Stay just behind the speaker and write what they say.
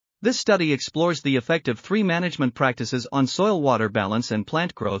This study explores the effect of three management practices on soil-water balance and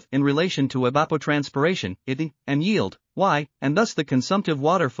plant growth in relation to evapotranspiration, I, and yield, Y, and thus the consumptive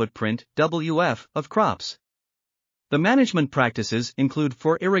water footprint, WF, of crops. The management practices include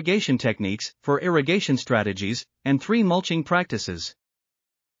 4 irrigation techniques, 4 irrigation strategies, and 3 mulching practices.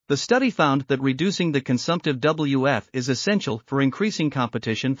 The study found that reducing the consumptive WF is essential for increasing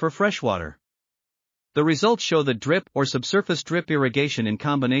competition for freshwater. The results show that drip or subsurface drip irrigation in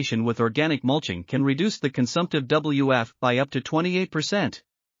combination with organic mulching can reduce the consumptive WF by up to 28%.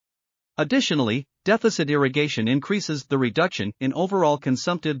 Additionally, deficit irrigation increases the reduction in overall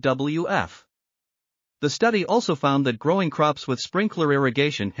consumptive WF. The study also found that growing crops with sprinkler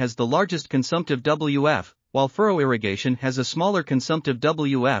irrigation has the largest consumptive WF, while furrow irrigation has a smaller consumptive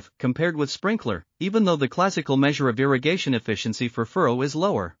WF compared with sprinkler, even though the classical measure of irrigation efficiency for furrow is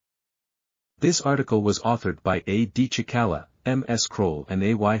lower. This article was authored by A.D. Chukalla, M.S. Krol and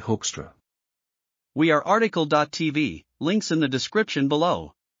A.Y. Hoekstra. We are RTCLTV, links in the description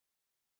below.